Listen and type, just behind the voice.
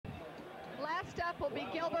up will be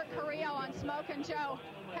Gilbert Carrillo on Smokin Joe.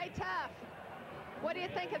 Hey, Tough, what do you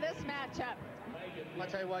think of this matchup? I'll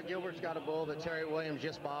tell you what, Gilbert's got a bull that Terry Williams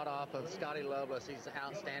just bought off of Scotty Loveless. He's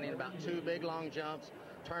outstanding, about 2 big long jumps,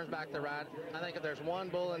 turns back the ride. I think if there's one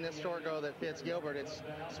bull in this short go that fits Gilbert, it's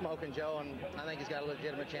Smokin Joe, and I think he's got a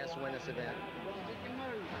legitimate chance to win this event.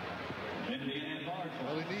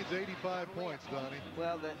 Well, he needs 85 points, Donnie.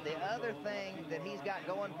 Well, the other thing that he's got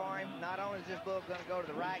going for him, not only is this bull going to go to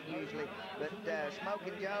the right usually, but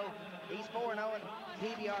Smokin Joe, he's 4-0 in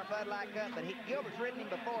PBR Bud Light Cup, but Gilbert's ridden him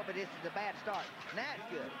before, but this is a bad start. Now it's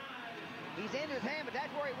good. He's into his hand, but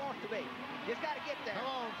that's where he wants to be. Just got to get there. Come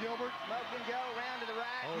on, Gilbert. Smokin Joe around to the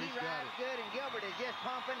right. Oh, he rides good, and Gilbert is just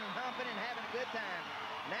pumping and humping and having a good time.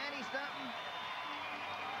 90-something.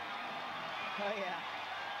 Oh, yeah.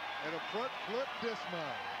 And a front flip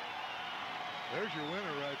dismount. There's your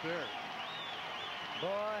winner right there.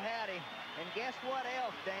 Boy, howdy. And guess what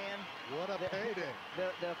else, Dan? What a payday.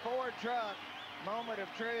 The Ford truck, moment of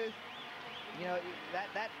truth. You know,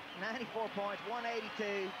 that 94 points,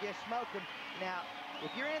 182, just smoking. Now,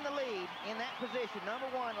 if you're in the lead, in that position, ¡1,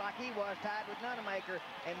 like he was, tied with Nunemaker,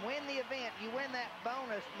 and win the event, you win that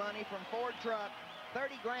bonus money from Ford truck,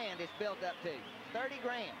 30 grand it's built up to. 30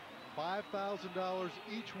 grand. $5,000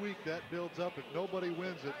 each week that builds up if nobody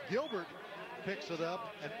wins it. Gilbert picks it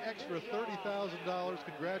up, an extra $30,000.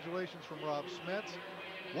 Congratulations from Rob Smets.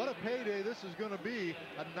 What a payday this is going to be.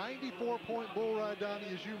 A 94-point bull ride, Donnie,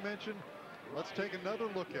 as you mentioned. Let's take another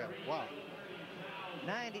look at it. Wow.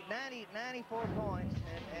 94 points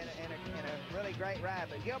and a really great ride.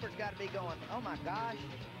 But Gilbert's got to be going, oh my gosh.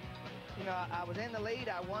 You know, I was in the lead.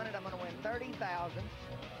 I won it. I'm going to win 30,000.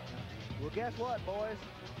 Well, guess what, boys?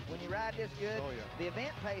 When you ride this good, the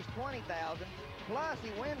event pays 20,000. Plus,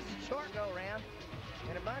 he wins the short go-round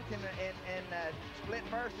and a bunch in split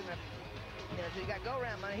first. And so you got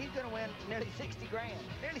go-round money. He's going to win nearly 60 grand,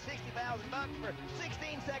 nearly 60,000 bucks for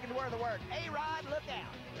 16 seconds worth of work. A-Rod, look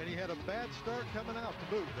out! And he had a bad start coming out to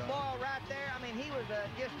boot, Don. Boy, right there. I mean, he was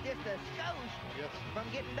just a skosh from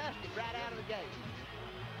getting dusted right out of the gate.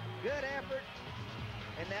 Good effort.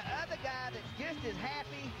 And the other guy that's just as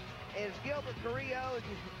happy as Gilbert Carrillo is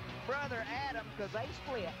his brother Adam, because they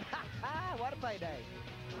split. What a payday.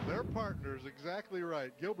 Their partners, exactly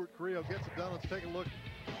right. Gilbert Carrillo gets it done. Let's take a look.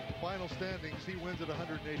 Final standings, he wins at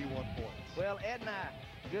 181 points. Well, Ed and I,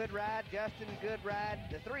 good ride. Justin, good ride.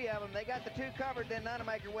 The three of them, they got the 2 covered, then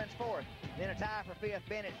Nunemaker wins 4th. Then a tie for 5th,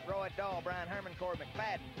 Bennett, Roy Dahl, Brian Herman, Corey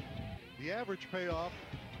McFadden. The average payoff,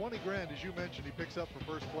 20 grand, as you mentioned, he picks up for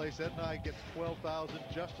first place. Ed and I gets 12,000,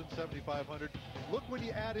 Justin 7,500. Look when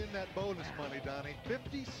you add in that bonus money, Donnie,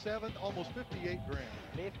 57, almost 58 grand.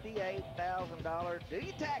 $58,000. Do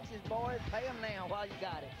your taxes, boys. Pay them now while you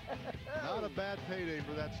got it. Not a bad payday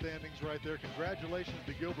for that standings right there. Congratulations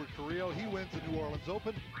to Gilbert Carrillo. He wins the New Orleans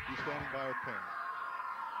Open. He's standing by with Penn.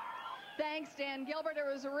 Thanks, Dan. Gilbert, it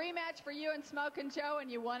was a rematch for you and Smokin Joe,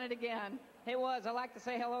 and you won it again. It was. I'd like to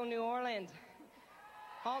say hello, New Orleans.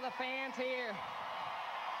 All the fans here.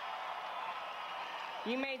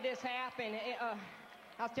 You made this happen.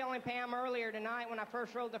 I was telling Pam earlier tonight when I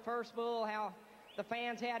first rode the first bull how the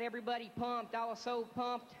fans had everybody pumped. I was so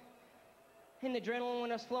pumped and the adrenaline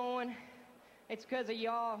was flowing. It's because of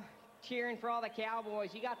y'all cheering for all the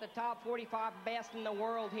Cowboys. You got the top 45 best in the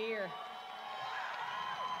world here.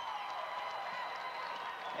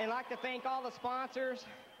 And I'd like to thank all the sponsors,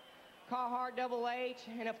 Carhartt Double H,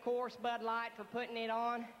 and of course Bud Light for putting it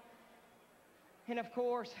on. And of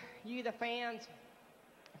course, you the fans,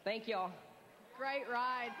 thank y'all. Great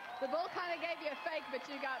ride. The bull kind of gave you a fake, but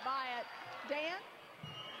you got by it. Dan?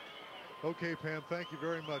 Okay, Pam, thank you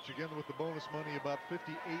very much. Again, with the bonus money, about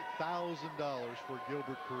 $58,000 for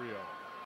Gilbert Carrillo.